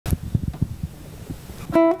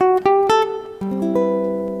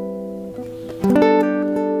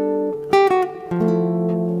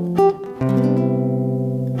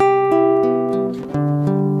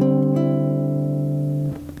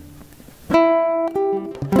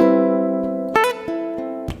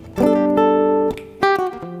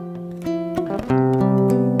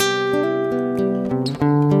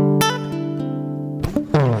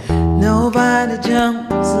Nobody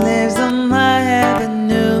jumps, lives on my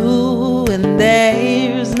avenue, and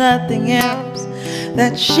there's nothing else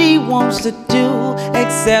that she wants to do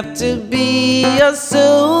except to be a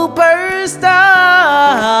superstar.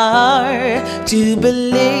 To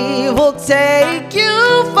believe will take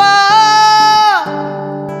you far.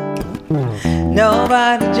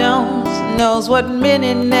 Nobody Jones knows what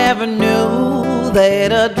many never knew,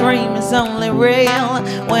 that a dream is only real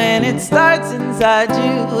when it starts inside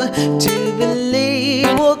you. To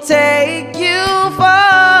believe will take you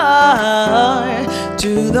far,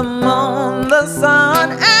 to the moon, the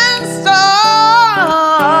sun, and stars.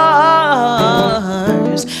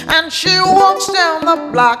 And she walks down the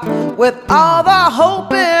block with all the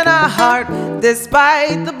hope in her heart,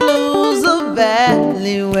 despite the blues of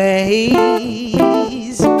alleyways.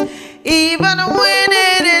 Even when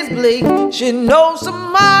it is bleak, she knows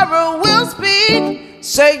tomorrow will speak,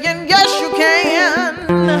 saying yes you can.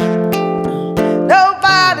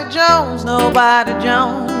 Nobody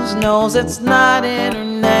Jones knows it's not in her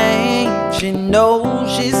name. She knows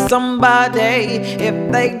she's somebody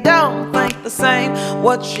if they don't think the same.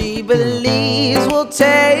 What she believes will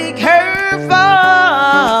take her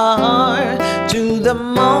far, to the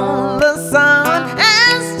moon, the sun,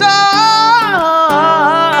 and stars.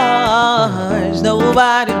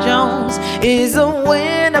 Nobody Jones is a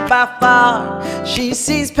winner by far. She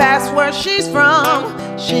sees past where she's from.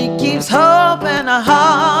 She keeps hope in her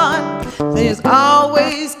heart. This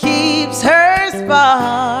always keeps her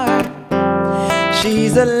spark.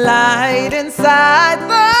 She's a light inside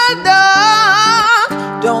the dark.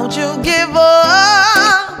 Don't you give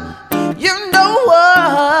up. You know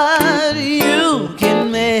what? You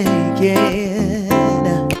can make it.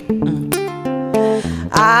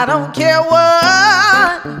 I don't care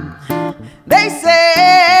what they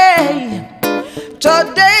say.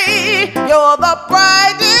 Today you're the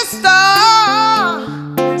brightest star.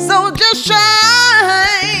 So just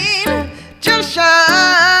shine,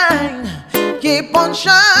 keep on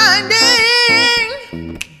shining.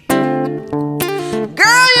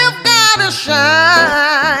 Girl, you've gotta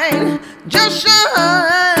shine, just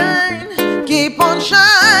shine, keep on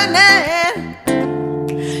shining.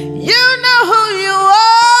 You know who you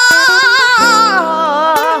are,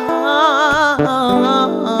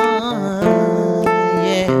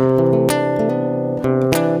 yeah.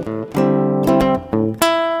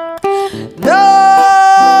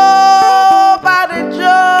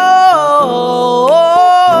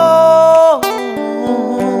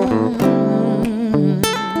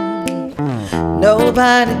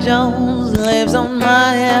 Nobody Jones lives on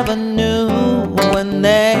my avenue, and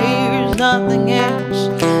there's nothing else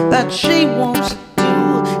that she wants to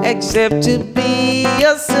do except to be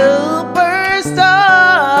a superstar.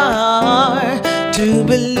 To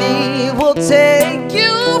believe will take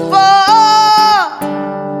you far.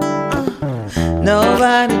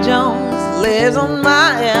 Nobody Jones lives on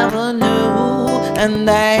my avenue, and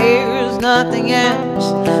there's nothing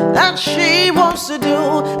else that she wants to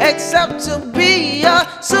do except to be a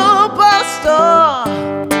superstar.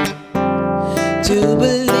 To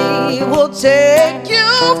believe will take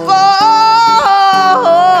you far.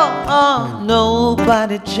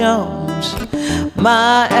 Nobody Jones,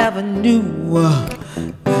 my avenue.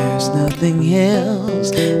 There's nothing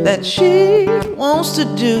else that she wants to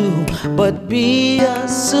do but be a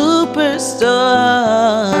superstar.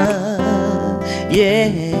 Yeah,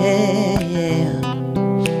 yeah.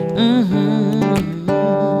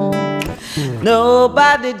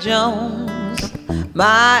 Nobody Jones,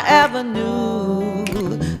 my avenue.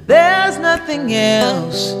 There's nothing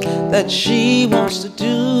else that she wants to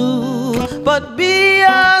do but be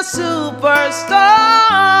a superstar.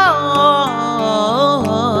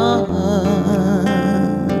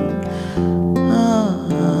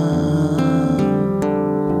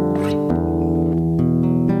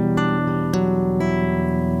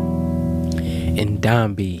 And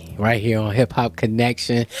Don B right here on Hip Hop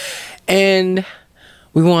Connection. And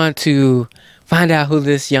we want to find out who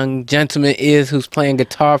this young gentleman is who's playing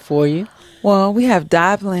guitar for you. Well, we have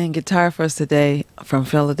Di playing guitar for us today from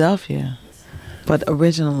Philadelphia, but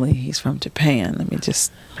originally he's from Japan. Let me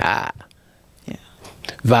just... Yeah.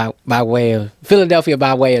 by way of Philadelphia,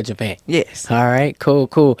 by way of Japan. Yes. All right,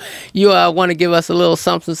 cool. You want to give us a little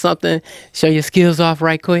something, show your skills off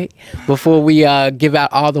right quick before we give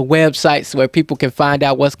out all the websites where people can find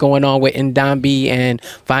out what's going on with Ndambi and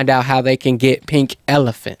find out how they can get Pink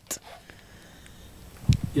Elephant.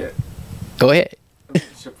 Yeah. Go ahead.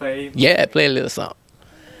 Should play? Yeah, play a little song.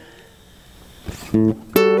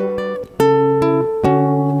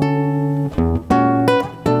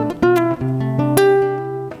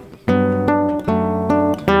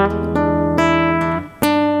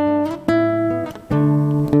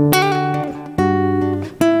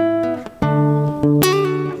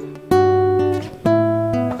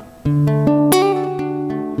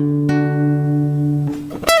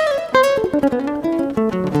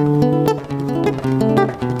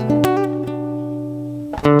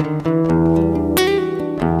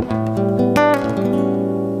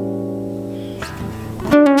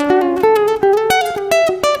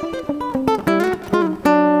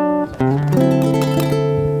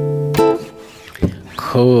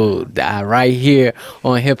 Cool. Right here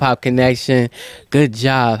on Hip Hop Connection. Good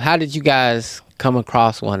job. How did you guys come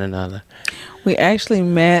across one another? We actually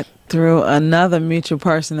met through another mutual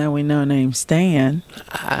person that we know named Stan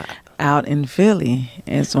out in Philly.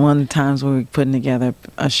 It's one of the times we were putting together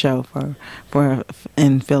a show for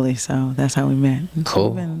in Philly, so that's how we met. And so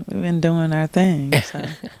Cool. we've been doing our thing. So.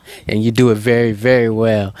 And you do it very, very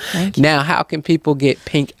well. Thank you. Now, how can people get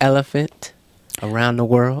Pink Elephant around the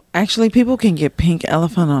world? Actually, people can get Pink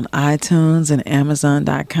Elephant on iTunes and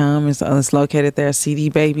Amazon.com. It's located there.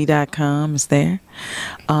 CDBaby.com is there.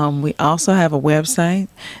 We also have a website,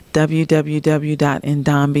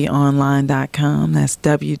 www.ndambionline.com. That's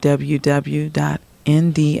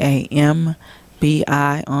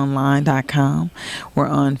www.ndambionline.com. We're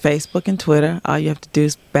on Facebook and Twitter. All you have to do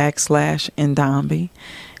is /Ndambi,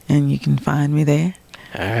 and you can find me there.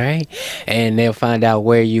 All right. And they'll find out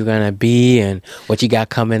where you're going to be and what you got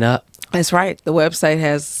coming up. That's right. The website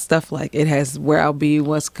has stuff like it has where I'll be,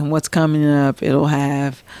 what's coming up. It'll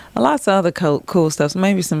have lots of other cool stuff. So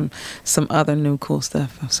maybe some other new cool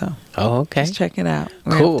stuff. So okay. Just check it out.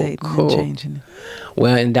 We're updating Cool. and changing it.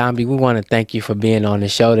 Well, Ndambi, we want to thank you for being on the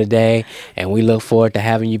show today, and we look forward to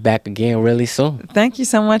having you back again really soon. Thank you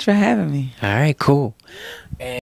so much for having me. All right, cool.